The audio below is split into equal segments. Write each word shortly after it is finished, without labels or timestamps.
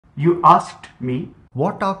You asked me,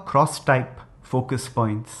 what are cross-type focus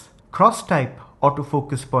points? Cross-type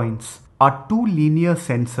autofocus points are two linear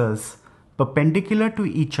sensors perpendicular to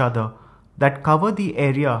each other that cover the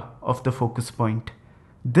area of the focus point.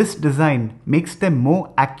 This design makes them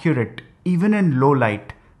more accurate even in low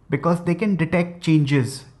light because they can detect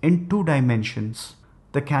changes in 2 dimensions.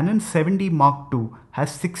 The Canon 7D Mark II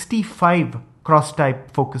has 65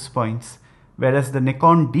 cross-type focus points, whereas the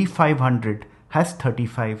Nikon D500 has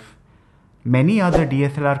 35. Many other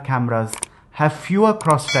DSLR cameras have fewer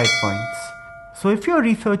cross-type points. So if you're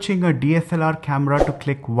researching a DSLR camera to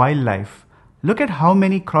click wildlife, look at how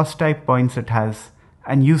many cross-type points it has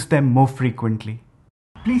and use them more frequently.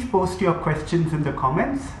 Please post your questions in the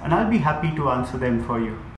comments and I'll be happy to answer them for you.